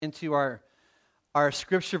into our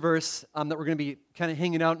scripture verse that we're going to be kind of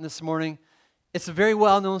hanging out in this morning. It's a very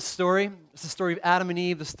well-known story. It's the story of Adam and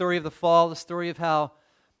Eve, the story of the fall, the story of how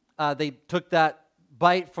they took that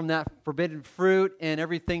bite from that forbidden fruit and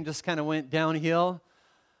everything just kind of went downhill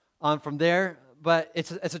from there. But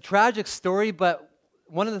it's a tragic story, but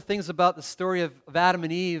one of the things about the story of Adam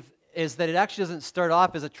and Eve is that it actually doesn't start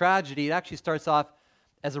off as a tragedy. It actually starts off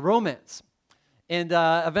as a romance. And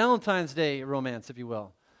a Valentine's Day romance, if you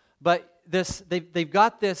will. But they've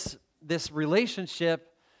got this relationship,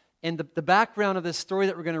 and the background of this story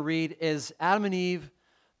that we're going to read is Adam and Eve,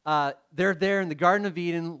 they're there in the Garden of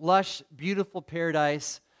Eden, lush, beautiful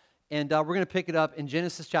paradise, and we're going to pick it up in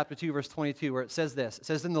Genesis chapter 2, verse 22, where it says this. It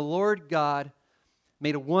says, "Then the Lord God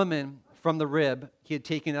made a woman from the rib he had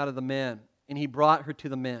taken out of the man, and he brought her to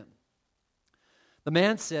the man. The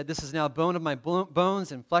man said, 'This is now bone of my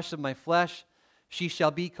bones and flesh of my flesh. She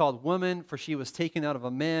shall be called woman, for she was taken out of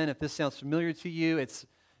a man.'" If this sounds familiar to you, it's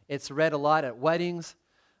read a lot at weddings.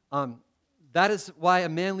 That is why a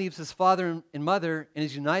man leaves his father and mother and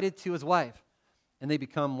is united to his wife, and they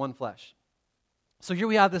become one flesh. So here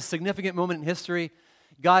we have this significant moment in history.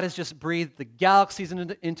 God has just breathed the galaxies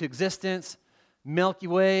into existence. Milky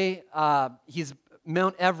Way, he's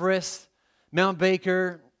Mount Everest, Mount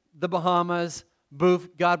Baker, the Bahamas. Boof,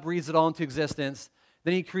 God breathes it all into existence.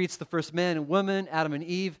 Then he creates the first man and woman, Adam and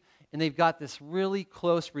Eve, and they've got this really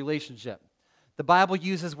close relationship. The Bible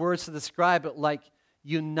uses words to describe it like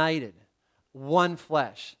united, one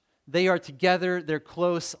flesh. They are together, they're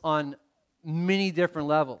close on many different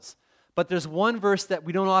levels. But there's one verse that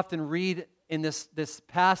we don't often read in this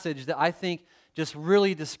passage that I think just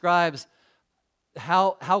really describes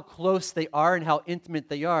how close they are and how intimate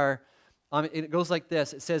they are. It goes like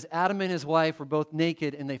this. It says, "Adam and his wife were both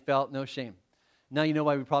naked and they felt no shame." Now you know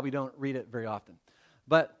why we probably don't read it very often.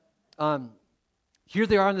 But here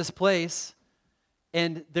they are in this place,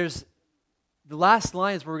 and there's the last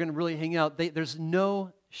line is where we're going to really hang out. There's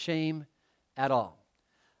no shame at all.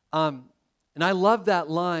 And I love that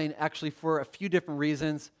line actually for a few different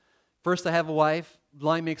reasons. First, I have a wife. The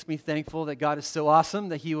line makes me thankful that God is so awesome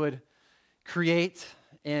that he would create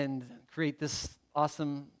this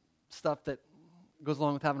awesome stuff that goes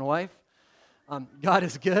along with having a wife. God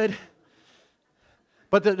is good.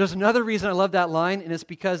 But there's another reason I love that line, and it's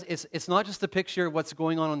because it's not just a picture of what's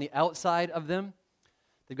going on the outside of them.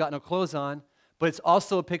 They've got no clothes on, but it's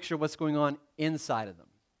also a picture of what's going on inside of them.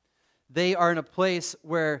 They are in a place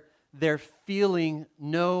where they're feeling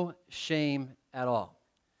no shame at all.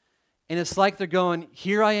 And it's like they're going,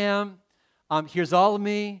 here I am, here's all of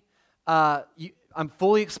me, I'm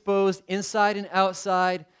fully exposed inside and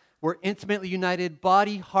outside, we're intimately united,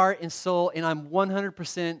 body, heart, and soul, and I'm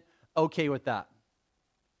 100% okay with that.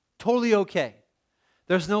 Totally okay.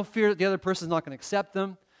 There's no fear that the other person's not going to accept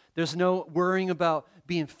them. There's no worrying about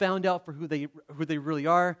being found out for who they really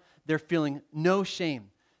are. They're feeling no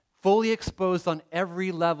shame. Fully exposed on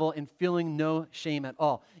every level and feeling no shame at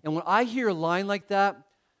all. And when I hear a line like that,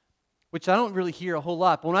 which I don't really hear a whole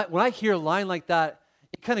lot, but when I hear a line like that,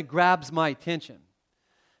 it kind of grabs my attention.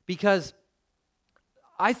 Because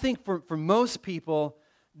I think for most people,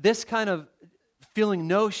 this kind of feeling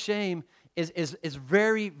no shame is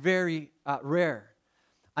very, very rare.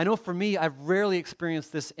 I know for me, I've rarely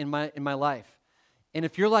experienced this in my life. And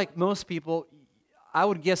if you're like most people, I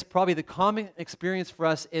would guess probably the common experience for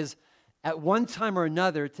us is at one time or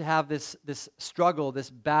another to have this struggle, this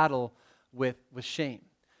battle with shame.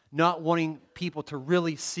 Not wanting people to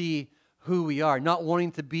really see who we are, not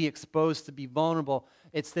wanting to be exposed, to be vulnerable.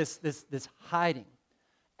 It's this hiding.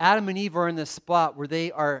 Adam and Eve are in this spot where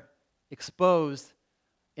they are exposed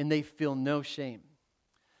and they feel no shame.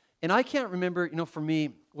 And I can't remember, for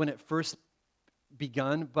me, when it first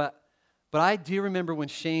begun, but I do remember when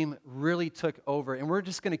shame really took over. And we're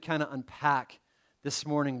just going to kind of unpack this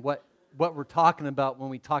morning what we're talking about when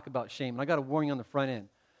we talk about shame. And I got a warning on the front end.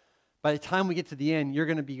 By the time we get to the end, you're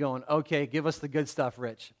going to be going, okay, give us the good stuff,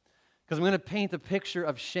 Rich. Because I'm going to paint a picture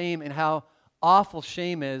of shame and how awful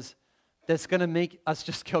shame is that's going to make us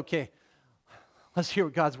just go, okay, let's hear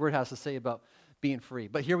what God's Word has to say about being free.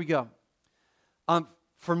 But here we go.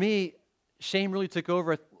 For me, shame really took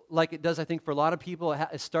over like it does, I think, for a lot of people.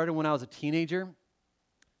 It started when I was a teenager.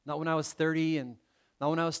 Not when I was 30 and not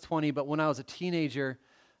when I was 20, but when I was a teenager.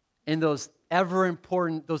 In those ever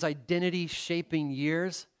important, those identity-shaping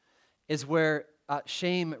years is where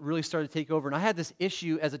shame really started to take over. And I had this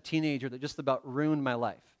issue as a teenager that just about ruined my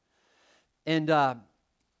life. And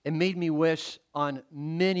it made me wish on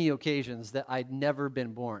many occasions that I'd never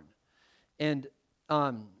been born. And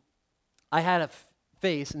I had a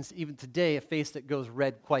face, and even today, a face that goes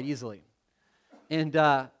red quite easily. And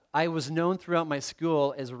I was known throughout my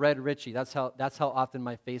school as Red Richie. That's how often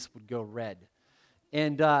my face would go red.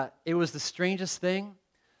 And it was the strangest thing.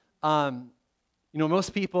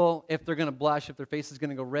 Most people, if they're going to blush, if their face is going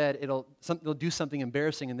to go red, they'll do something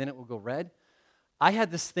embarrassing and then it will go red. I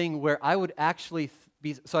had this thing where I would actually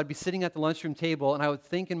I'd be sitting at the lunchroom table and I would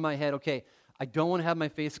think in my head, okay, I don't want to have my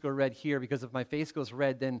face go red here because if my face goes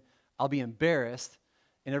red, then I'll be embarrassed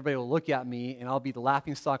and everybody will look at me and I'll be the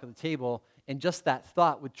laughingstock of the table. And just that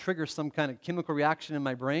thought would trigger some kind of chemical reaction in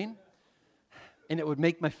my brain and it would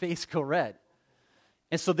make my face go red.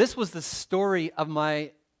 And so this was the story of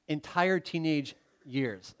my entire teenage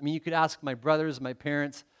years. I mean, you could ask my brothers, my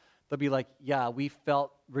parents, they'll be like, yeah, we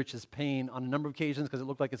felt Rich's pain on a number of occasions because it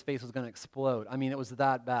looked like his face was going to explode. I mean, it was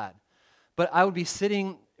that bad. But I would be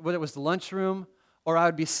sitting, whether it was the lunchroom or I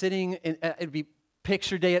would be sitting, it'd be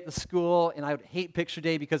picture day at the school, and I would hate picture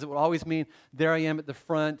day because it would always mean there I am at the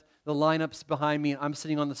front, the lineup's behind me, and I'm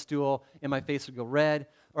sitting on the stool, and my face would go red.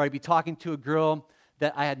 Or I'd be talking to a girl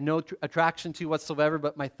that I had no attraction to whatsoever,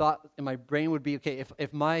 but my thought in my brain would be, okay,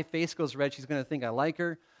 if my face goes red, she's going to think I like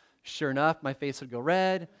her. Sure enough, my face would go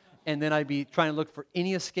red. And then I'd be trying to look for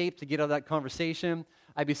any escape to get out of that conversation.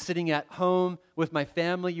 I'd be sitting at home with my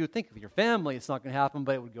family. You would think of your family, it's not going to happen,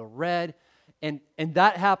 but it would go red. And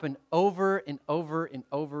that happened over and over and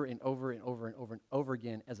over and over and over and over and over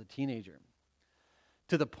again as a teenager.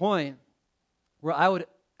 To the point where I would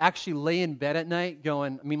actually lay in bed at night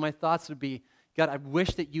going, my thoughts would be, God, I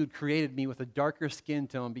wish that you'd created me with a darker skin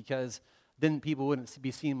tone because then people wouldn't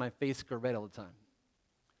be seeing my face go red all the time.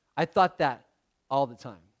 I thought that all the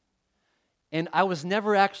time. And I was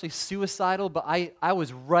never actually suicidal, but I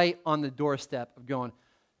was right on the doorstep of going,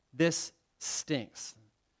 this stinks.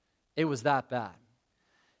 It was that bad.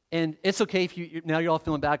 And it's okay if now you're all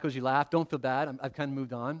feeling bad because you laughed. Don't feel bad. I've kind of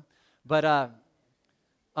moved on. But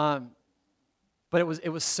it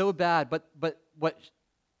was so bad. But what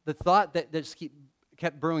the thought that just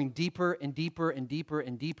kept burrowing deeper and deeper and deeper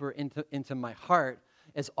and deeper into my heart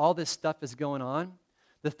as all this stuff is going on,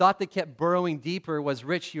 the thought that kept burrowing deeper was,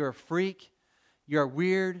 Rich, you're a freak. You're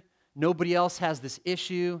weird. Nobody else has this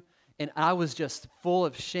issue. And I was just full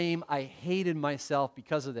of shame. I hated myself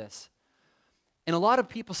because of this. And a lot of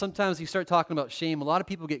people, sometimes you start talking about shame, a lot of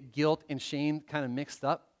people get guilt and shame kind of mixed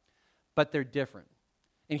up, but they're different.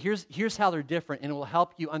 And here's how they're different, and it will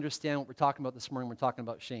help you understand what we're talking about this morning when we're talking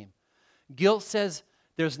about shame. Guilt says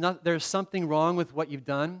there's something wrong with what you've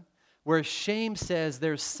done, whereas shame says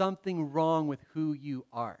there's something wrong with who you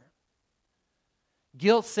are.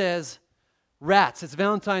 Guilt says, rats, it's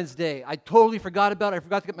Valentine's Day. I totally forgot about it. I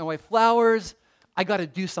forgot to get my wife flowers. I got to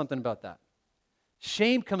do something about that.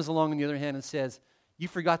 Shame comes along on the other hand and says, you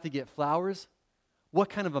forgot to get flowers?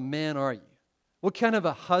 What kind of a man are you? What kind of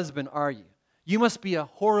a husband are you? You must be a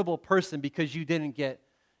horrible person because you didn't get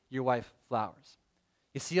your wife flowers.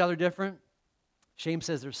 You see how they're different? Shame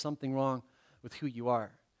says there's something wrong with who you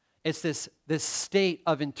are. It's this state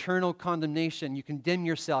of internal condemnation. You condemn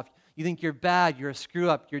yourself. You think you're bad, you're a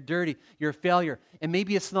screw-up, you're dirty, you're a failure. And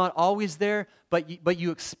maybe it's not always there, but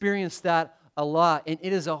you experience that a lot. And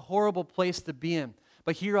it is a horrible place to be in.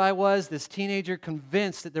 But here I was, this teenager,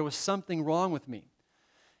 convinced that there was something wrong with me.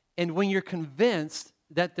 And when you're convinced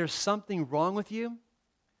that there's something wrong with you,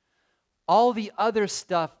 all the other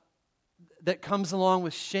stuff that comes along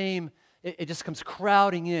with shame, it just comes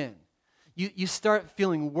crowding in. You start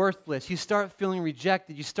feeling worthless. You start feeling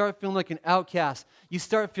rejected. You start feeling like an outcast. You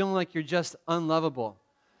start feeling like you're just unlovable.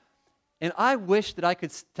 And I wish that I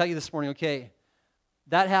could tell you this morning, okay,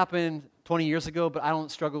 that happened 20 years ago, but I don't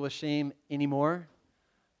struggle with shame anymore.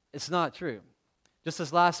 It's not true. Just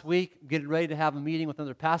this last week, getting ready to have a meeting with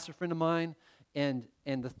another pastor friend of mine, and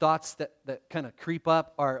the thoughts that kind of creep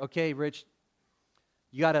up are, okay, Rich,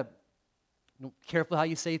 you got to be careful how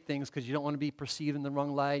you say things because you don't want to be perceived in the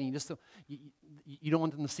wrong light, and you don't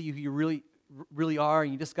want them to see who you really are,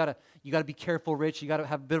 and you got to be careful, Rich. You got to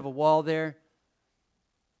have a bit of a wall there.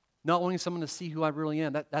 Not wanting someone to see who I really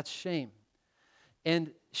am, that's shame.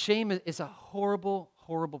 And shame is a horrible,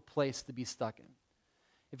 horrible place to be stuck in.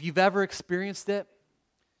 If you've ever experienced it,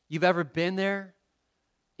 you've ever been there,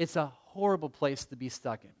 it's a horrible place to be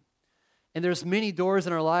stuck in. And there's many doors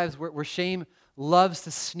in our lives where shame loves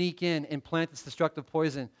to sneak in and plant its destructive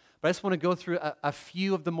poison. But I just want to go through a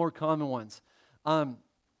few of the more common ones.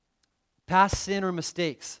 Past sin or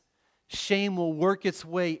mistakes. Shame will work its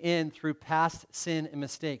way in through past sin and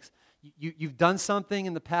mistakes. You've done something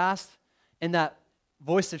in the past, and that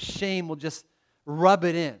voice of shame will just rub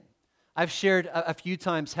it in. I've shared a few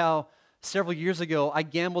times how several years ago I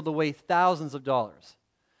gambled away thousands of dollars.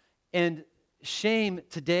 And shame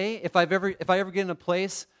today, if I ever get in a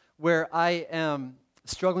place where I am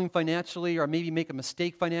struggling financially or maybe make a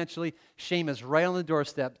mistake financially, shame is right on the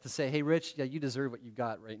doorstep to say, hey, Rich, yeah, you deserve what you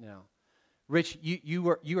got right now. Rich, you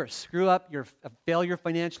are a screw up. You're a failure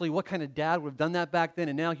financially. What kind of dad would have done that back then?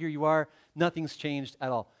 And now here you are. Nothing's changed at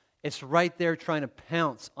all. It's right there trying to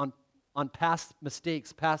pounce on past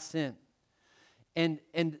mistakes, past sin. And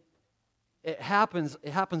it happens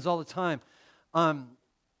all the time.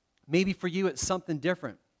 Maybe for you it's something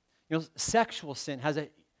different. Sexual sin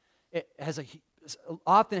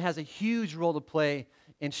often has a huge role to play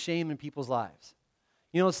in shame in people's lives.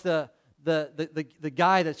 It's the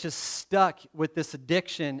guy that's just stuck with this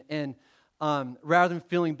addiction, and rather than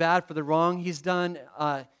feeling bad for the wrong he's done,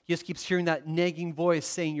 he just keeps hearing that nagging voice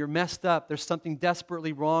saying, you're messed up, there's something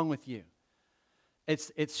desperately wrong with you.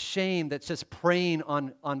 It's shame that's just preying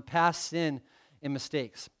on past sin and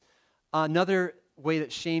mistakes. Another way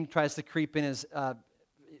that shame tries to creep in is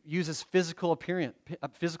uses physical appearance.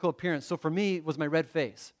 So for me, it was my red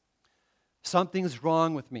face. Something's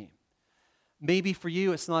wrong with me. Maybe for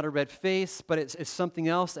you, it's not a red face, but it's something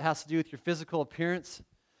else that has to do with your physical appearance.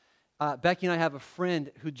 Becky and I have a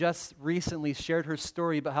friend who just recently shared her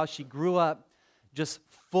story about how she grew up just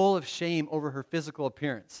full of shame over her physical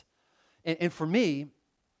appearance. And for me,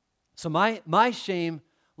 so my shame,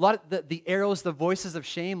 a lot of the arrows, the voices of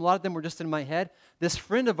shame, a lot of them were just in my head. This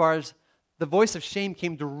friend of ours, the voice of shame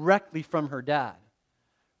came directly from her dad.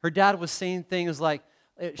 Her dad was saying things like,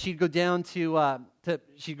 she'd go down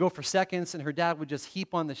she'd go for seconds, and her dad would just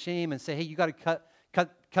heap on the shame and say, hey, you got to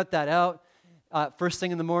cut that out. First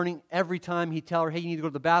thing in the morning, every time he'd tell her, hey, you need to go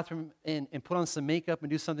to the bathroom and put on some makeup and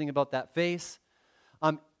do something about that face.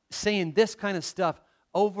 Saying this kind of stuff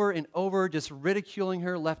over and over, just ridiculing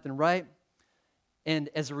her left and right. And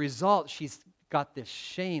as a result, she's got this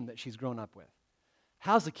shame that she's grown up with.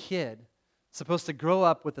 How's a kid supposed to grow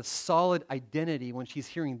up with a solid identity when she's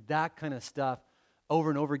hearing that kind of stuff over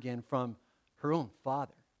and over again from her own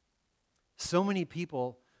father? So many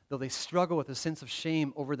people, though they struggle with a sense of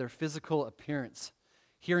shame over their physical appearance,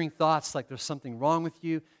 hearing thoughts like there's something wrong with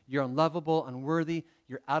you, you're unlovable, unworthy,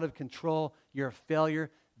 you're out of control, you're a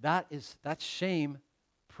failure, that's shame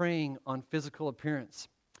preying on physical appearance.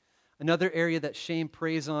 Another area that shame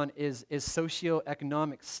preys on is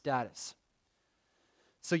socioeconomic status.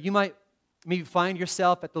 So you might maybe find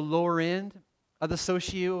yourself at the lower end of the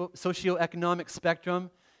socioeconomic spectrum.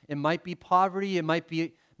 It might be poverty. It might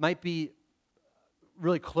be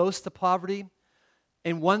really close to poverty.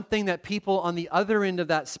 And one thing that people on the other end of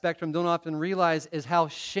that spectrum don't often realize is how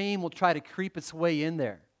shame will try to creep its way in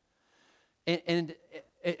there. And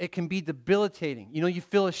it can be debilitating. You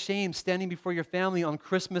feel ashamed standing before your family on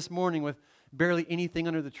Christmas morning with barely anything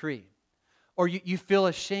under the tree. Or you feel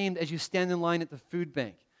ashamed as you stand in line at the food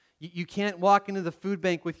bank. You can't walk into the food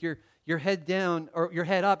bank with your head down or your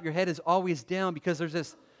head up. Your head is always down because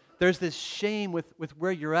there's this shame with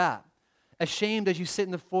where you're at. Ashamed as you sit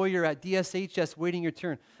in the foyer at DSHS waiting your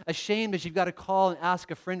turn. Ashamed as you've got to call and ask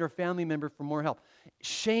a friend or family member for more help.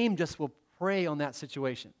 Shame just will prey on that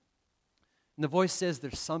situation. And the voice says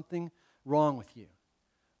there's something wrong with you.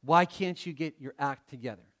 Why can't you get your act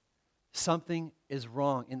together? Something is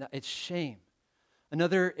wrong, and it's shame.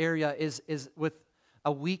 Another area is with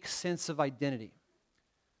a weak sense of identity.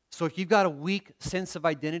 So if you've got a weak sense of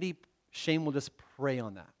identity, shame will just prey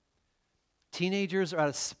on that. Teenagers are at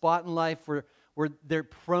a spot in life where they're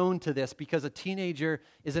prone to this because a teenager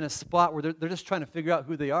is in a spot where they're just trying to figure out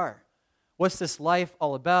who they are. What's this life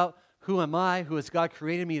all about? Who am I? Who has God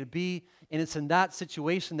created me to be? And it's in that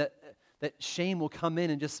situation that shame will come in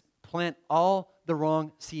and just plant all the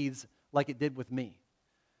wrong seeds like it did with me.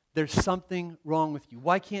 There's something wrong with you.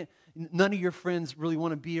 Why can't none of your friends really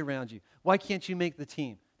want to be around you? Why can't you make the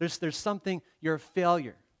team? There's something, you're a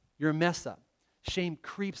failure. You're a mess up. Shame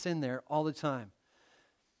creeps in there all the time.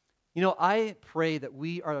 I pray that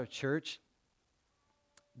we are a church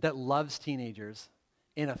that loves teenagers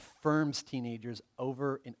and affirms teenagers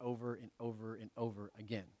over and over and over and over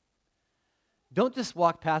again. Don't just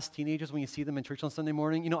walk past teenagers when you see them in church on Sunday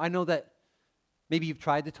morning. I know that maybe you've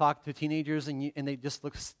tried to talk to teenagers and they just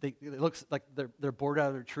it looks like they're bored out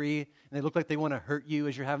of their tree, and they look like they want to hurt you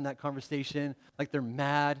as you're having that conversation, like they're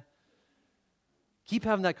mad. Keep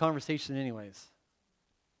having that conversation anyways.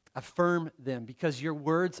 Affirm them, because your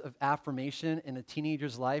words of affirmation in a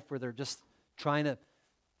teenager's life where they're just trying to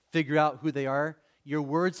figure out who they are, your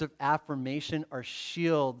words of affirmation are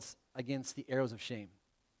shields against the arrows of shame.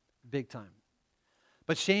 Big time.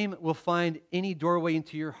 But shame will find any doorway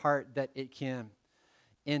into your heart that it can.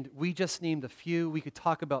 And we just named a few. We could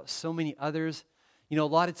talk about so many others. A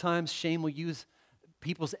lot of times shame will use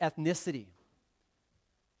people's ethnicity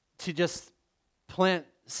to just plant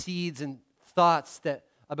seeds and thoughts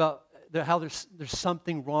about how there's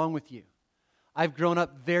something wrong with you. I've grown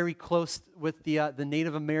up very close with the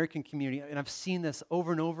Native American community, and I've seen this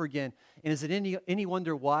over and over again. And is it any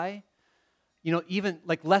wonder why? Even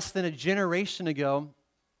like less than a generation ago,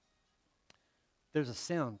 there's a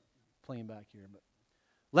sound playing back here, but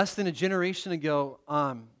less than a generation ago,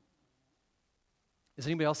 is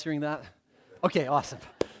anybody else hearing that? Okay, awesome.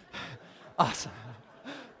 Awesome.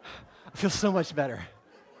 I feel so much better.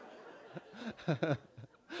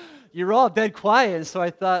 You're all dead quiet, so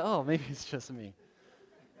I thought, oh, maybe it's just me.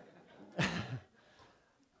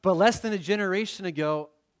 But less than a generation ago,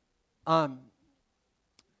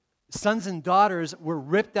 sons and daughters were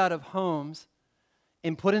ripped out of homes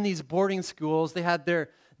and put in these boarding schools. They had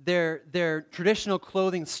their traditional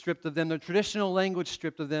clothing stripped of them, their traditional language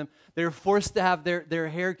stripped of them. They were forced to have their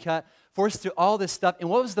hair cut, forced to all this stuff. And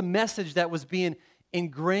what was the message that was being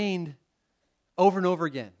ingrained over and over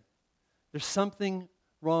again? There's something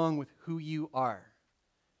wrong with who you are.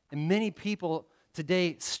 And many people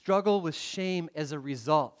today struggle with shame as a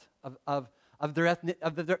result of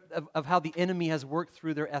how the enemy has worked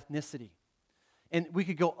through their ethnicity. And we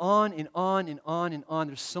could go on and on and on and on.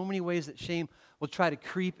 There's so many ways that shame will try to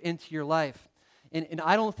creep into your life. And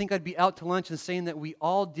I don't think I'd be out to lunch and saying that we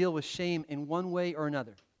all deal with shame in one way or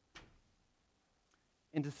another.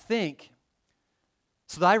 And to think,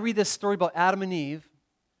 so that I read this story about Adam and Eve,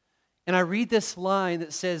 and I read this line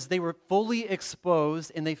that says they were fully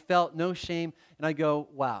exposed and they felt no shame, and I go,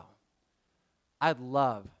 wow, I'd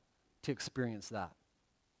love to experience that.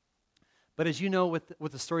 But as you know,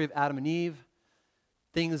 with the story of Adam and Eve,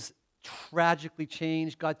 things tragically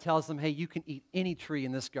change. God tells them, hey, you can eat any tree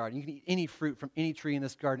in this garden. You can eat any fruit from any tree in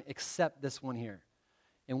this garden except this one here.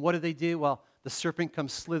 And what do? Well, the serpent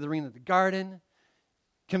comes slithering into the garden,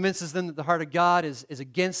 convinces them that the heart of God is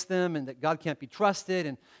against them and that God can't be trusted.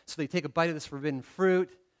 And so they take a bite of this forbidden fruit,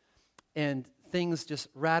 and things just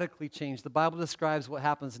radically change. The Bible describes what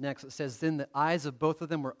happens next. It says, then the eyes of both of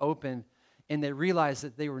them were opened, and they realized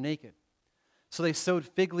that they were naked. So they sewed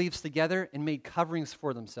fig leaves together and made coverings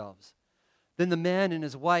for themselves. Then the man and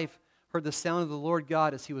his wife heard the sound of the Lord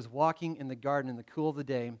God as he was walking in the garden in the cool of the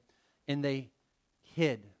day, and they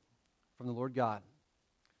hid from the Lord God.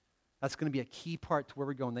 That's going to be a key part to where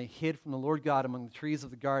we're going. They hid from the Lord God among the trees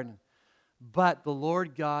of the garden. But the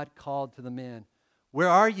Lord God called to the man, where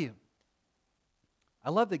are you? I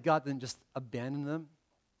love that God didn't just abandon them.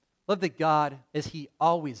 I love that God, as he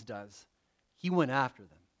always does, he went after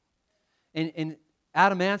them. And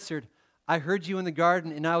Adam answered, I heard you in the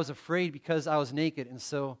garden, and I was afraid because I was naked, and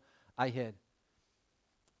so I hid.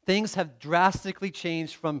 Things have drastically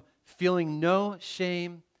changed from feeling no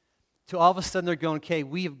shame to all of a sudden they're going, okay,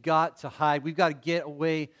 we've got to hide. We've got to get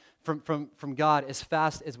away from God as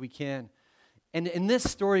fast as we can. And in this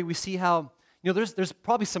story, we see how, there's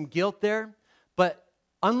probably some guilt there, but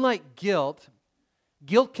unlike guilt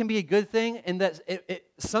can be a good thing, and that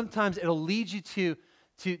sometimes it'll lead you to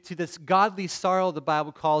this godly sorrow, the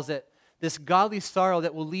Bible calls it, this godly sorrow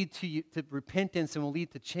that will lead to repentance and will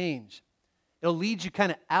lead to change. It'll lead you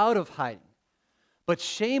kind of out of hiding. But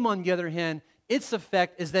shame, on the other hand, its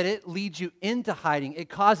effect is that it leads you into hiding. It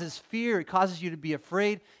causes fear. It causes you to be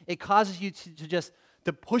afraid. It causes you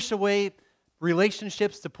to push away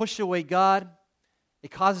relationships, to push away God.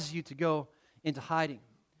 It causes you to go into hiding.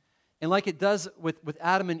 And like it does with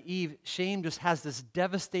Adam and Eve, shame just has this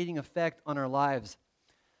devastating effect on our lives.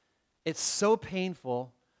 It's so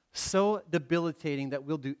painful, so debilitating that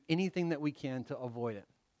we'll do anything that we can to avoid it.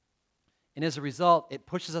 And as a result, it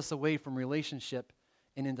pushes us away from relationship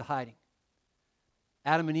and into hiding.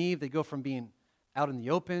 Adam and Eve, they go from being out in the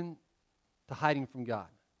open to hiding from God.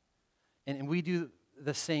 And we do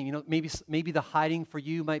the same. Maybe the hiding for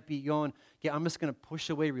you might be going, yeah, I'm just going to push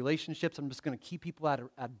away relationships. I'm just going to keep people at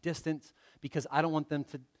a distance because I don't want them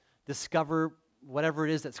to discover whatever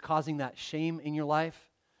it is that's causing that shame in your life.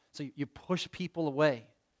 So you push people away.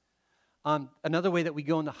 Another way that we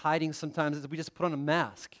go into hiding sometimes is we just put on a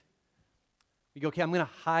mask. We go, okay, I'm going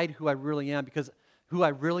to hide who I really am because who I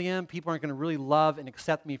really am, people aren't going to really love and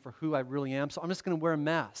accept me for who I really am. So I'm just going to wear a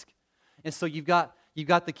mask. And so you've got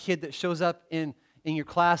the kid that shows up in your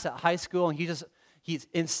class at high school, and he's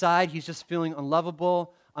inside, he's just feeling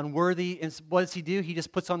unlovable, unworthy. And what does he do? He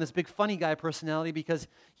just puts on this big funny guy personality because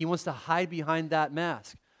he wants to hide behind that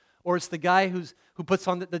mask. Or it's the guy who puts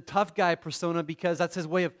on the tough guy persona because that's his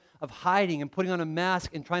way of hiding and putting on a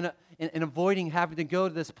mask and trying to and avoiding having to go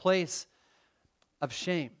to this place of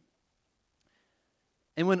shame.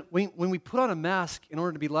 And when we put on a mask in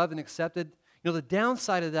order to be loved and accepted, the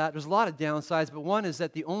downside of that, there's a lot of downsides, but one is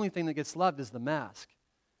that the only thing that gets loved is the mask,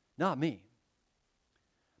 not me.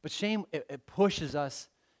 But shame, it pushes us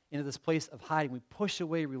into this place of hiding. We push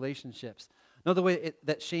away relationships. Another way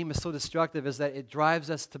that shame is so destructive is that it drives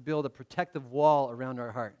us to build a protective wall around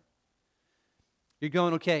our heart. You're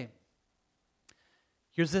going, okay,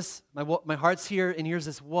 here's this, my heart's here, and here's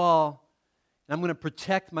this wall, and I'm going to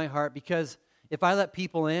protect my heart, because if I let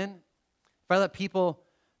people in, if I let people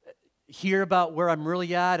hear about where I'm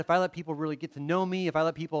really at, if I let people really get to know me, if I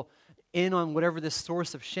let people in on whatever this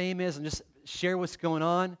source of shame is and just share what's going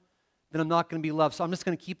on, then I'm not going to be loved. So I'm just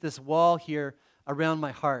going to keep this wall here around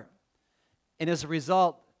my heart. And as a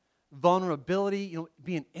result, vulnerability,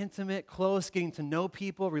 being intimate, close, getting to know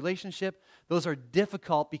people, relationship, those are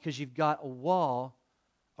difficult because you've got a wall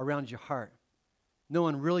around your heart. No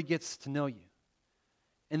one really gets to know you.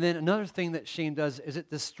 And then another thing that shame does is it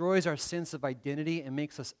destroys our sense of identity and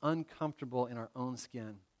makes us uncomfortable in our own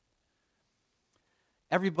skin.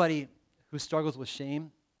 Everybody who struggles with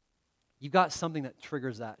shame, you've got something that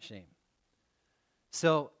triggers that shame.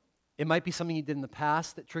 So it might be something you did in the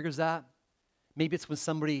past that triggers that. Maybe it's when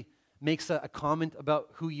somebody makes a comment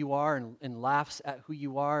about who you are and laughs at who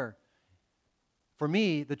you are. For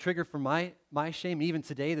me, the trigger for my shame, and even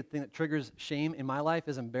today, the thing that triggers shame in my life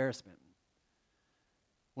is embarrassment.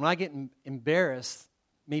 When I get embarrassed,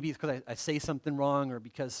 maybe it's because I say something wrong or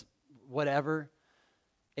because whatever,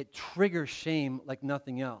 it triggers shame like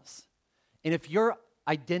nothing else. And if you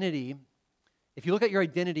look at your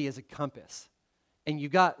identity as a compass, and you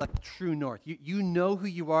got like true north, you know who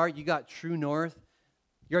you are, you got true north,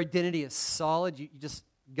 your identity is solid, you just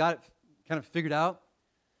got it kind of figured out.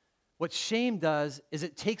 What shame does is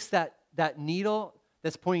it takes that needle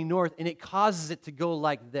that's pointing north and it causes it to go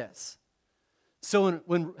like this. So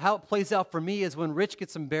when how it plays out for me is when Rich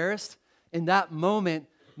gets embarrassed, in that moment,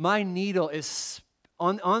 my needle is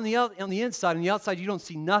on the inside. On the outside, you don't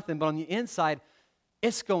see nothing, but on the inside,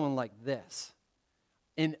 it's going like this.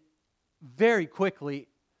 And very quickly,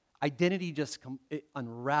 identity just it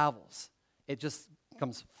unravels. It just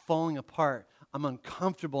comes falling apart. I'm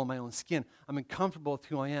uncomfortable in my own skin. I'm uncomfortable with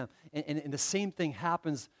who I am. And the same thing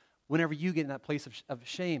happens whenever you get in that place of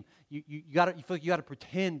shame. You feel like you got to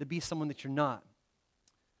pretend to be someone that you're not.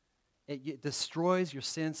 It destroys your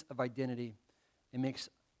sense of identity. It makes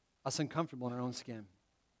us uncomfortable in our own skin.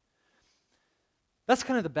 That's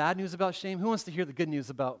kind of the bad news about shame. Who wants to hear the good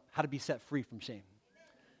news about how to be set free from shame?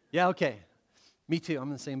 Yeah, okay. Me too. I'm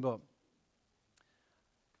in the same boat.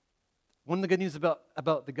 One of the good news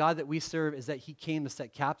about the God that we serve is that He came to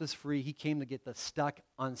set captives free. He came to get the stuck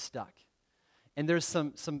unstuck. And there's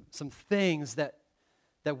some things that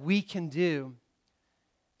we can do.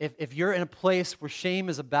 If you're in a place where shame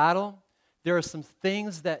is a battle, there are some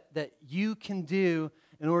things that you can do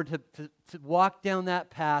in order to walk down that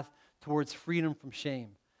path towards freedom from shame.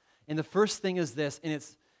 And the first thing is this, and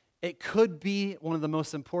it could be one of the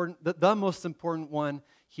most important, the most important one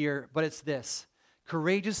here, but it's this.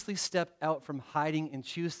 Courageously step out from hiding and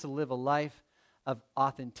choose to live a life of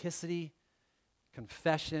authenticity,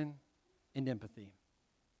 confession, and empathy.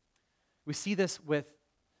 We see this with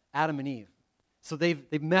Adam and Eve. So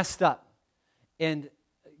they've messed up. And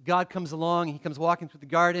God comes along, and He comes walking through the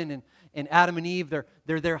garden, and Adam and Eve, they're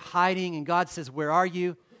there hiding, and God says, "Where are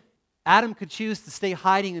you?" Adam could choose to stay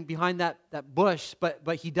hiding behind that bush,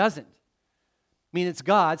 but he doesn't. I mean, it's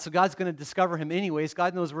God, so God's going to discover him anyways.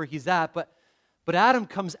 God knows where he's at, but Adam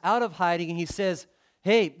comes out of hiding, and he says,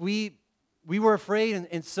 "Hey, we were afraid,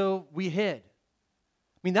 and so we hid."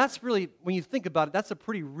 I mean, that's really, when you think about it, that's a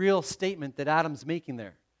pretty real statement that Adam's making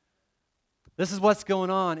there. This is what's going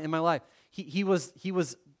on in my life. He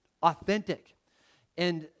was authentic,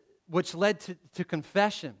 and which led to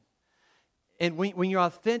confession. And when you're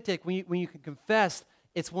authentic, when you can confess,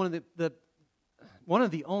 it's one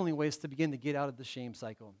of the only ways to begin to get out of the shame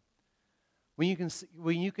cycle. When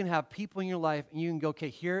you can have people in your life and you can go, okay,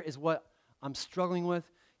 here is what I'm struggling with.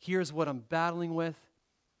 Here's what I'm battling with.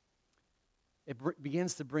 It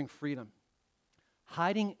begins to bring freedom.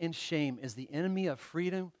 Hiding in shame is the enemy of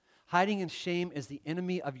freedom. Hiding in shame is the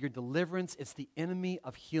enemy of your deliverance. It's the enemy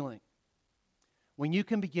of healing. When you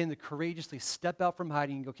can begin to courageously step out from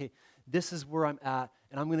hiding and go, okay, this is where I'm at,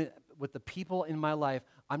 and I'm going to, with the people in my life,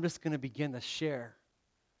 I'm just going to begin to share.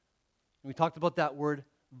 And we talked about that word,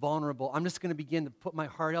 vulnerable. I'm just going to begin to put my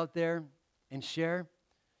heart out there and share.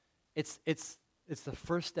 It's the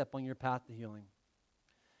first step on your path to healing.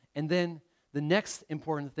 And then the next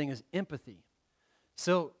important thing is empathy.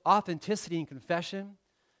 So authenticity and confession,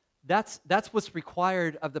 that's what's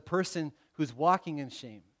required of the person who's walking in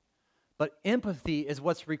shame. But empathy is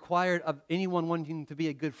what's required of anyone wanting to be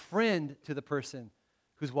a good friend to the person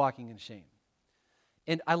who's walking in shame.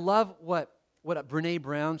 And I love what Brene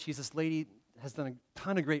Brown, she's this lady, has done a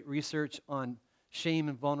ton of great research on shame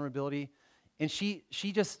and vulnerability, and she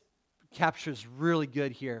just captures really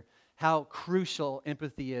good here how crucial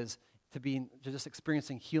empathy is to just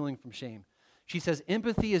experiencing healing from shame. She says,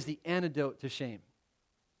 empathy is the antidote to shame.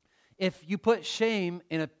 If you put shame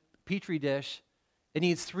in a petri dish, it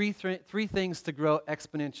needs three things to grow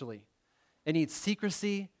exponentially. It needs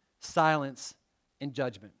secrecy, silence, and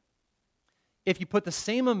judgment. If you put the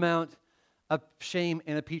same amount of shame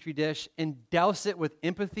in a petri dish and douse it with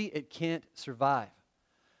empathy, it can't survive.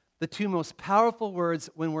 The two most powerful words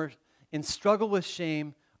when we're in struggle with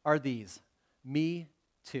shame are these: me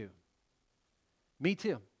too. Me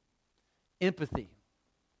too. Empathy.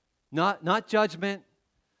 Not judgment.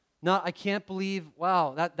 Not, I can't believe,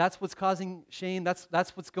 wow, that's what's causing shame. That's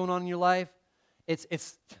what's going on in your life.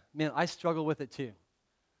 Man, I struggle with it too.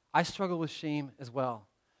 I struggle with shame as well.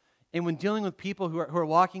 And when dealing with people who are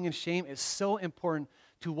walking in shame, it's so important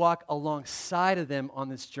to walk alongside of them on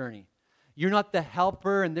this journey. You're not the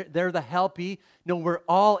helper and they're the helpee. No, we're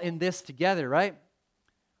all in this together, right?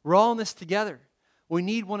 We're all in this together. We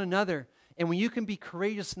need one another. And when you can be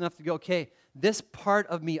courageous enough to go, okay, this part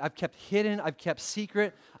of me I've kept hidden, I've kept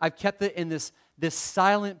secret, I've kept it in this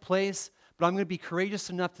silent place, but I'm going to be courageous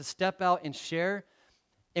enough to step out and share.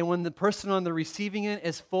 And when the person on the receiving end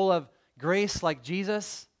is full of grace like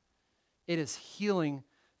Jesus, it is healing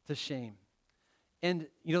to shame. And,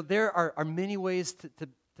 there are many ways to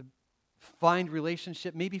find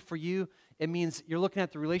relationship. Maybe for you, it means you're looking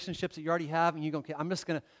at the relationships that you already have and you go, okay, I'm just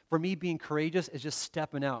going to, for me, being courageous is just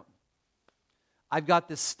stepping out. I've got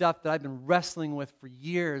this stuff that I've been wrestling with for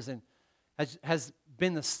years and has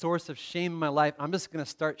been the source of shame in my life. I'm just going to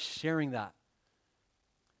start sharing that.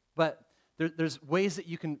 But there's ways that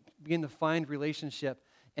you can begin to find relationship.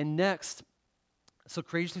 And next, so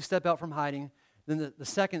courageously step out from hiding. Then the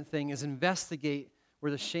second thing is investigate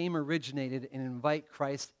where the shame originated and invite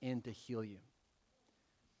Christ in to heal you.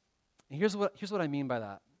 And here's what I mean by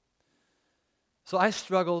that. So I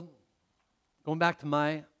struggled, going back to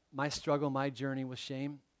my struggle, my journey with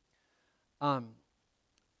shame.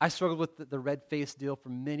 I struggled with the red-faced deal for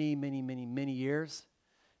many, many, many, many years.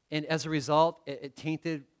 And as a result, it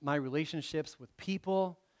tainted my relationships with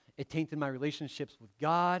people. It tainted my relationships with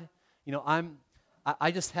God.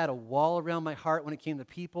 I just had a wall around my heart when it came to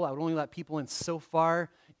people. I would only let people in so far.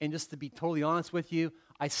 And just to be totally honest with you,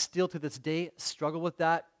 I still to this day struggle with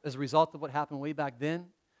that as a result of what happened way back then.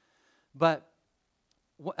 But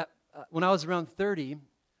when I was around 30,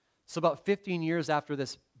 so about 15 years after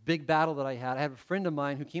this big battle that I had a friend of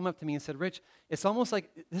mine who came up to me and said, Rich, it's almost like,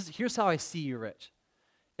 here's how I see you, Rich.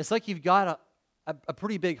 It's like you've got a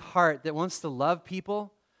pretty big heart that wants to love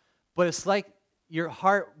people, but it's like your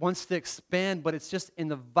heart wants to expand, but it's just in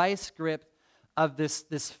the vice grip of this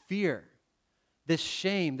fear, this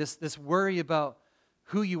shame, this worry about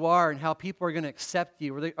who you are and how people are going to accept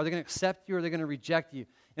you. Are they going to accept you or are they going to reject you?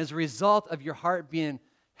 And as a result of your heart being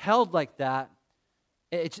held like that,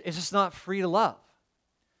 it's just not free to love.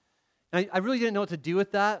 And I really didn't know what to do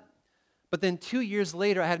with that. But then 2 years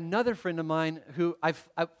later, I had another friend of mine who I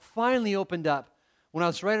finally opened up. When I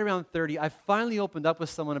was right around 30, I finally opened up with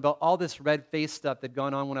someone about all this red face stuff that had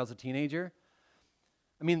gone on when I was a teenager.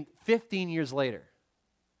 15 years later.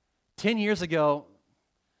 10 years ago,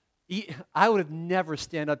 I would have never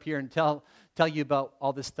stand up here and tell you about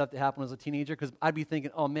all this stuff that happened when I was a teenager, because I'd be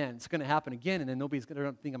thinking, oh man, it's going to happen again, and then nobody's going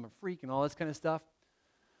to think I'm a freak and all this kind of stuff.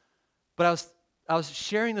 But I was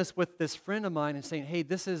sharing this with this friend of mine and saying, hey,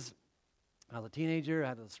 I was a teenager, I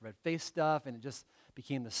had this red face stuff, and it just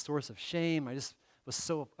became the source of shame. I just was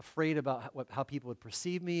so afraid about how people would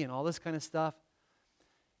perceive me and all this kind of stuff.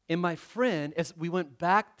 And my friend, as we went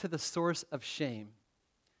back to the source of shame,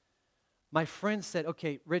 my friend said,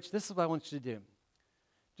 okay, Rich, this is what I want you to do.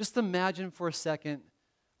 Just imagine for a second,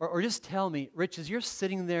 or just tell me, Rich, as you're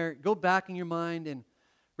sitting there, go back in your mind, and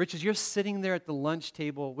Rich, as you're sitting there at the lunch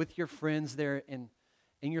table with your friends there in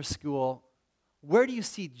your school, where do you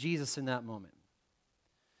see Jesus in that moment?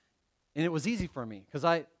 And it was easy for me, because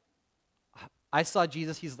I saw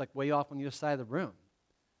Jesus, he's like way off on the other side of the room.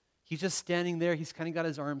 He's just standing there, he's kind of got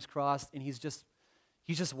his arms crossed, and he's just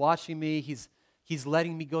watching me. He's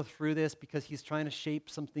letting me go through this because he's trying to shape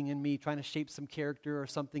something in me, trying to shape some character or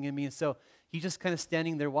something in me. And so he's just kind of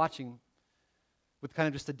standing there watching with kind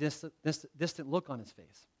of just a distant look on his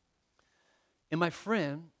face. And my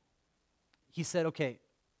friend, he said, okay,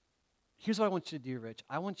 here's what I want you to do, Rich.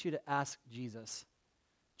 I want you to ask Jesus,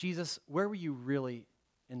 where were you really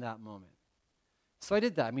in that moment? So I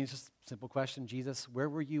did that. It's just a simple question. Jesus, where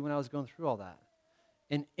were you when I was going through all that?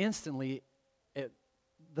 And instantly,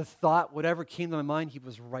 the thought, whatever came to my mind, he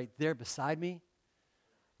was right there beside me.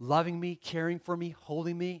 loving me, caring for me,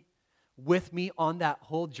 holding me, with me on that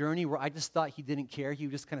whole journey where I just thought he didn't care. He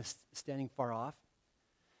was just kind of standing far off.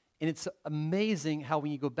 And it's amazing how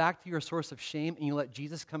when you go back to your source of shame and you let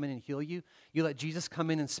Jesus come in and heal you, you let Jesus come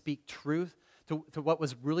in and speak truth to what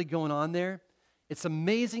was really going on there, it's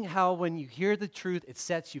amazing how when you hear the truth, it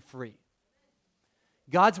sets you free.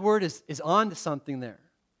 God's word is on to something there.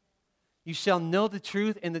 You shall know the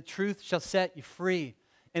truth, and the truth shall set you free.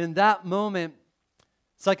 And in that moment,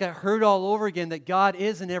 it's like I heard all over again that God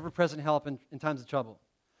is an ever-present help in times of trouble.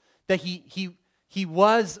 That He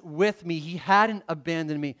was with me. He hadn't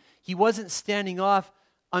abandoned me. He wasn't standing off,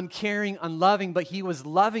 uncaring, unloving, but He was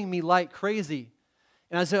loving me like crazy.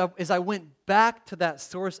 And as I went back to that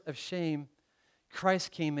source of shame,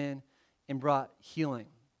 Christ came in and brought healing.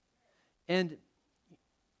 And,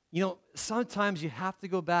 sometimes you have to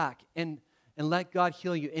go back and let God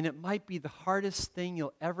heal you. And it might be the hardest thing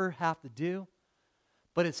you'll ever have to do,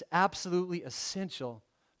 but it's absolutely essential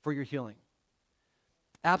for your healing.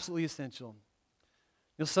 Absolutely essential.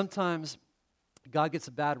 Sometimes God gets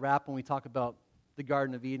a bad rap when we talk about the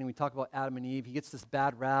Garden of Eden. We talk about Adam and Eve. He gets this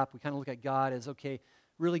bad rap. We kind of look at God as, okay,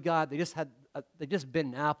 really, God, they just bit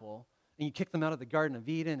an apple, and you kick them out of the Garden of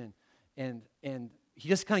Eden, and He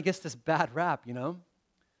just kind of gets this bad rap,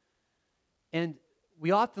 And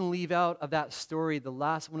we often leave out of that story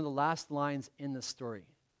one of the last lines in the story,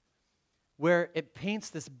 where it paints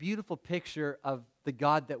this beautiful picture of the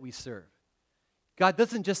God that we serve. God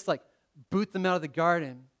doesn't just boot them out of the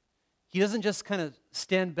garden. He doesn't just kind of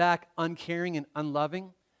stand back uncaring and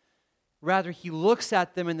unloving. Rather, He looks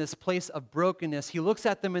at them in this place of brokenness. He looks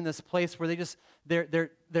at them in this place where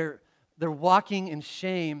they're walking in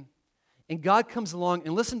shame. And God comes along,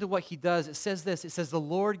 and listen to what He does. It says this. It says, the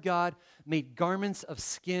Lord God made garments of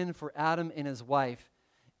skin for Adam and his wife,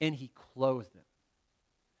 and He clothed them.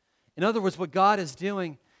 In other words, what God is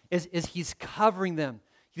doing is He's covering them.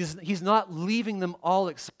 He's not leaving them all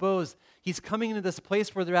exposed. He's coming into this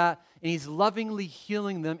place where they're at, and He's lovingly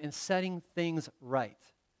healing them and setting things right.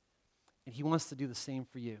 And He wants to do the same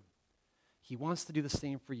for you. He wants to do the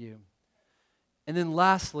same for you. And then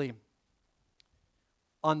lastly,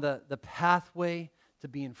 on the pathway to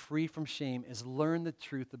being free from shame is learn the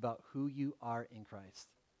truth about who you are in Christ.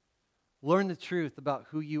 Learn the truth about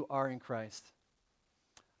who you are in Christ.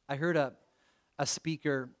 I heard a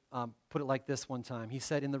speaker put it like this one time. He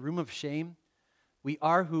said, in the room of shame, we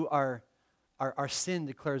are who our sin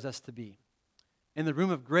declares us to be. In the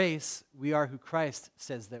room of grace, we are who Christ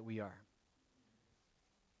says that we are.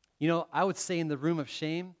 I would say in the room of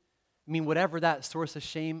shame, whatever that source of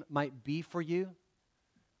shame might be for you,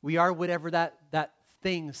 we are whatever that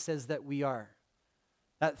thing says that we are.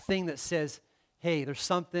 That thing that says, hey, there's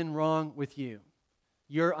something wrong with you.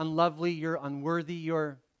 You're unlovely, you're unworthy,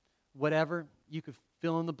 you're whatever. You could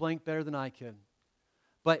fill in the blank better than I could.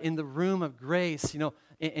 But in the room of grace,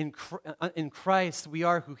 in Christ, we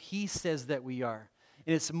are who He says that we are.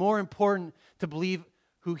 And it's more important to believe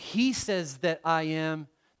who He says that I am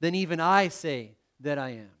than even I say that I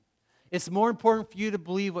am. It's more important for you to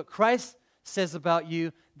believe what Christ says about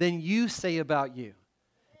you than you say about you.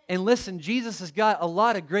 And listen, Jesus has got a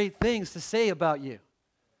lot of great things to say about you.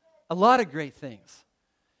 A lot of great things.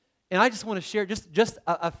 And I just want to share just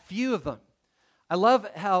a few of them. I love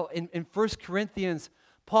how in 1 Corinthians,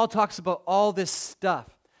 Paul talks about all this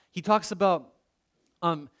stuff. He talks about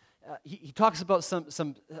some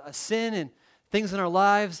sin and things in our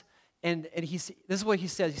lives, and this is what he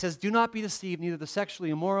says. He says, "Do not be deceived, neither the sexually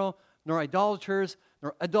immoral, nor idolaters,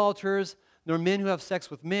 nor men who have sex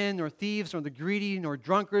with men, nor thieves, nor the greedy, nor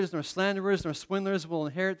drunkards, nor slanderers, nor swindlers will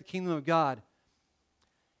inherit the kingdom of God."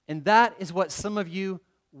 And that is what some of you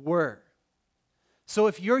were. So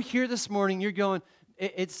if you're here this morning, you're going,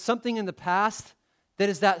 it's something in the past that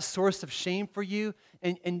is that source of shame for you,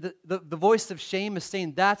 and the voice of shame is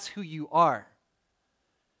saying that's who you are.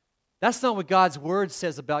 That's not what God's word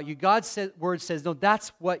says about you. God's word says, no, that's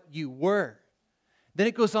what you were. Then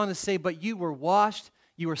it goes on to say, but you were washed,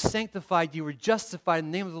 you were sanctified, you were justified in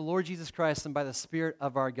the name of the Lord Jesus Christ and by the Spirit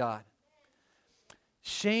of our God.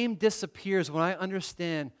 Shame disappears when I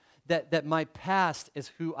understand that my past is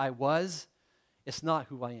who I was. It's not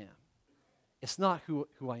who I am. It's not who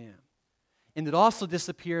I am. And it also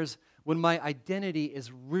disappears when my identity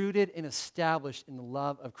is rooted and established in the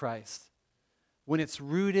love of Christ. When it's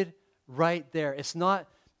rooted right there. It's not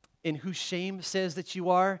in who shame says that you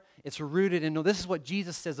are. It's rooted in, no, this is what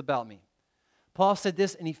Jesus says about me. Paul said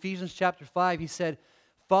this in Ephesians chapter 5. He said,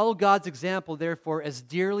 "Follow God's example, therefore, as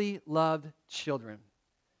dearly loved children,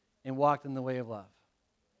 and walk in the way of love."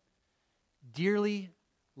 Dearly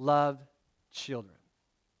loved children.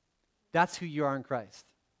 That's who you are in Christ.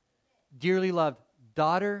 dearly loved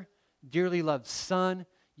daughter, dearly loved son.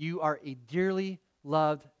 You are a dearly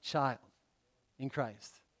loved child in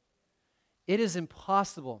Christ. It is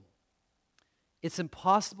impossible. It's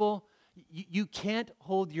impossible. You can't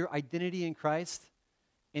hold your identity in Christ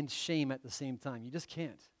and shame at the same time. You just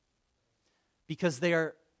can't. Because they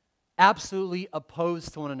are absolutely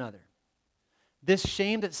opposed to one another. This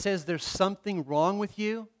shame that says there's something wrong with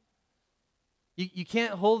you, you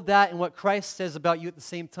can't hold that and what Christ says about you at the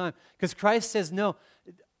same time. Because Christ says, no,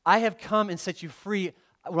 I have come and set you free.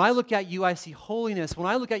 When I look at you, I see holiness. When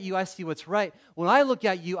I look at you, I see what's right. When I look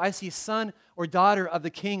at you, I see son or daughter of the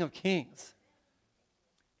King of Kings.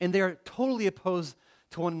 And they are totally opposed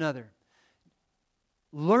to one another.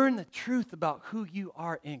 Learn the truth about who you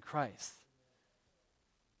are in Christ.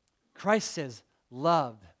 Christ says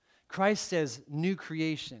loved. Christ says new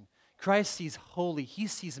creation. Christ sees holy. He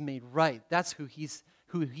sees made right. That's who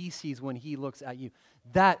he sees when he looks at you.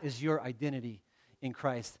 That is your identity in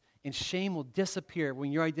Christ. And shame will disappear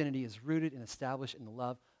when your identity is rooted and established in the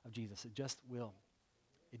love of Jesus. It just will.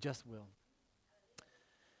 It just will.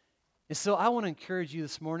 And so I want to encourage you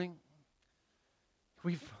this morning.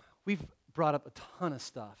 We've brought up a ton of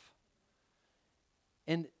stuff.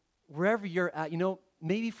 And wherever you're at,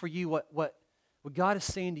 maybe for you, what God is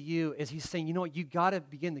saying to you is he's saying, you got to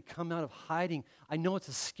begin to come out of hiding. I know it's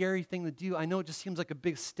a scary thing to do. I know it just seems like a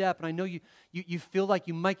big step. And I know you feel like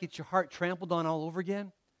you might get your heart trampled on all over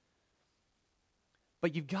again.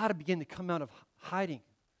 But you've got to begin to come out of hiding.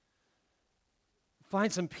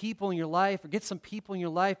 Find some people in your life or get some people in your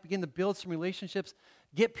life. Begin to build some relationships.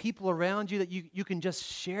 Get people around you that you can just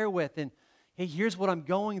share with. And, hey, here's what I'm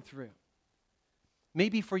going through.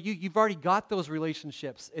 Maybe for you, you've already got those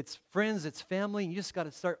relationships. It's friends, it's family, and you just got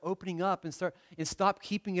to start opening up and stop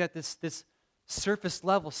keeping it at this surface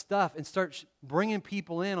level stuff and start bringing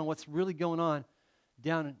people in on what's really going on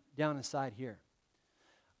down inside here.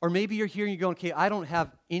 Or maybe you're here and you're going, okay, I don't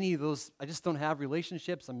have any of those. I just don't have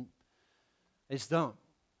relationships. I just don't.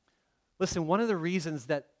 Listen, one of the reasons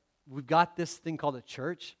that we've got this thing called a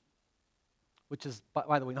church, which is,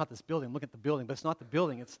 by the way, not this building. Look at the building, but it's not the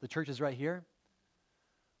building. It's the church is right here.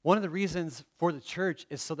 One of the reasons for the church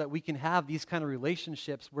is so that we can have these kind of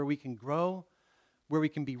relationships where we can grow, where we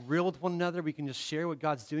can be real with one another, we can just share what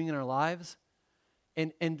God's doing in our lives.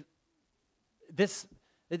 And this,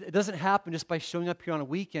 it doesn't happen just by showing up here on a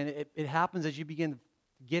weekend. It happens as you begin to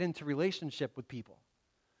get into relationship with people.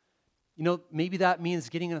 Maybe that means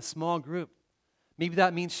getting in a small group. Maybe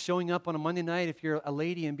that means showing up on a Monday night if you're a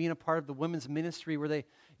lady and being a part of the women's ministry where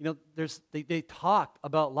they talk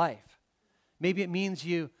about life. Maybe it means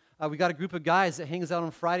we got a group of guys that hangs out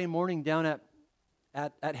on Friday morning down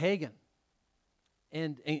at Hagen,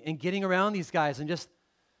 and getting around these guys and just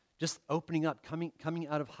opening up, coming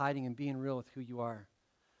out of hiding and being real with who you are.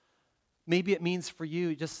 Maybe it means for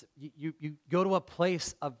you you go to a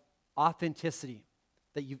place of authenticity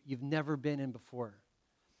that you've never been in before.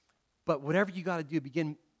 But whatever you got to do,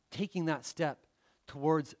 begin taking that step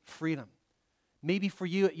towards freedom. Maybe for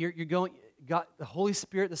you, you're going. God, the Holy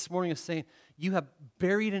Spirit this morning is saying, you have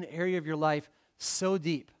buried an area of your life so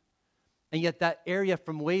deep. And yet that area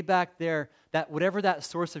from way back there, that whatever that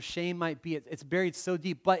source of shame might be, it's buried so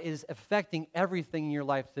deep, but it is affecting everything in your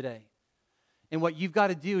life today. And what you've got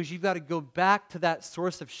to do is you've got to go back to that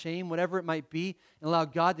source of shame, whatever it might be, and allow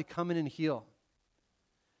God to come in and heal.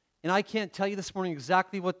 And I can't tell you this morning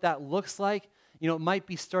exactly what that looks like. It might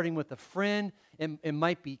be starting with a friend. It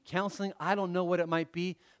might be counseling. I don't know what it might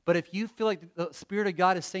be. But if you feel like the Spirit of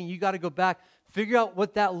God is saying you got to go back, figure out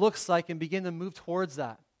what that looks like and begin to move towards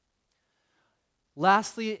that.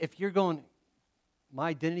 Lastly, if you're going, my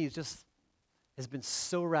identity has been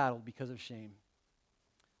so rattled because of shame.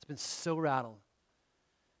 It's been so rattled.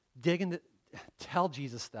 Tell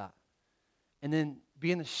Jesus that. And then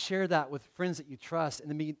begin to share that with friends that you trust, and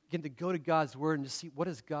then begin to go to God's Word and just see what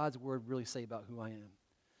does God's Word really say about who I am.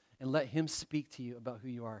 And let Him speak to you about who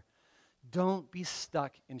you are. Don't be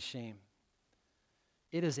stuck in shame.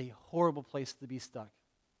 It is a horrible place to be stuck.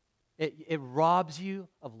 It robs you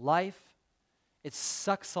of life. It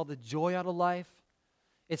sucks all the joy out of life.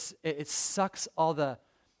 It sucks all the,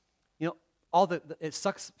 it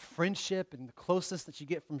sucks friendship and the closeness that you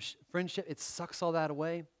get from friendship. It sucks all that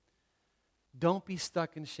away. Don't be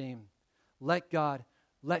stuck in shame. Let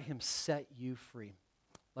Him set you free.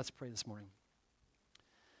 Let's pray this morning.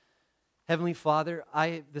 Heavenly Father,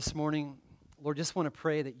 this morning, Lord, just want to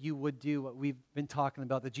pray that you would do what we've been talking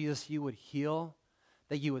about, that Jesus, you would heal,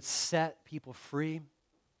 that you would set people free.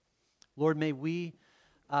 Lord, may we,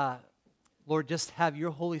 Lord, just have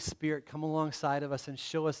your Holy Spirit come alongside of us and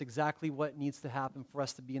show us exactly what needs to happen for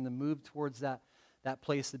us to be in the move towards that that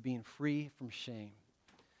place of being free from shame.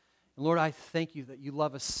 And Lord, I thank you that you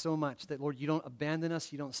love us so much, that, Lord, you don't abandon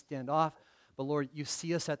us, you don't stand off, but, Lord, you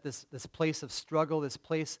see us at this place of struggle, this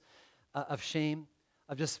place of shame,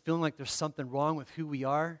 of just feeling like there's something wrong with who we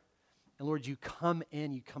are. And, Lord, you come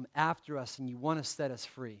in, you come after us, and you want to set us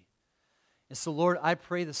free. And so, Lord, I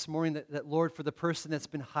pray this morning that, Lord, for the person that's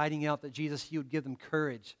been hiding out, that, Jesus, you would give them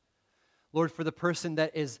courage. Lord, for the person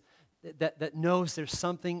that knows there's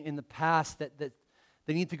something in the past that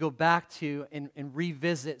they need to go back to and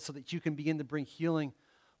revisit so that you can begin to bring healing.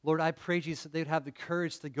 Lord, I pray, Jesus, that they would have the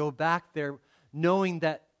courage to go back there knowing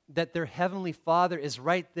that their Heavenly Father is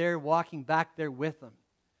right there walking back there with them.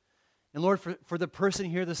 And Lord, for the person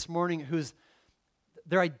here this morning who's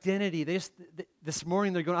their identity, this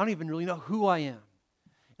morning they're going, I don't even really know who I am.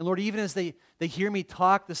 And Lord, even as they hear me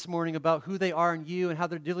talk this morning about who they are in you and how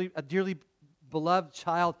they're a dearly beloved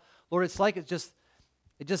child, Lord, it's like it just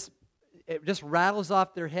rattles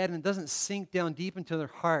off their head and it doesn't sink down deep into their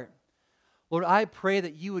heart. Lord, I pray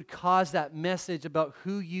that you would cause that message about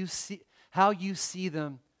who you see, how you see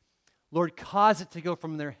them, Lord, cause it to go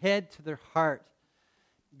from their head to their heart.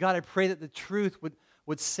 God, I pray that the truth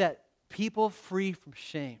would set people free from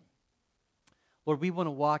shame. Lord, we want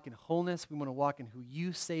to walk in wholeness. We want to walk in who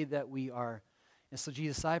you say that we are. And so,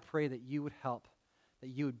 Jesus, I pray that you would help, that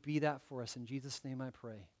you would be that for us. In Jesus' name I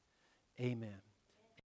pray. Amen.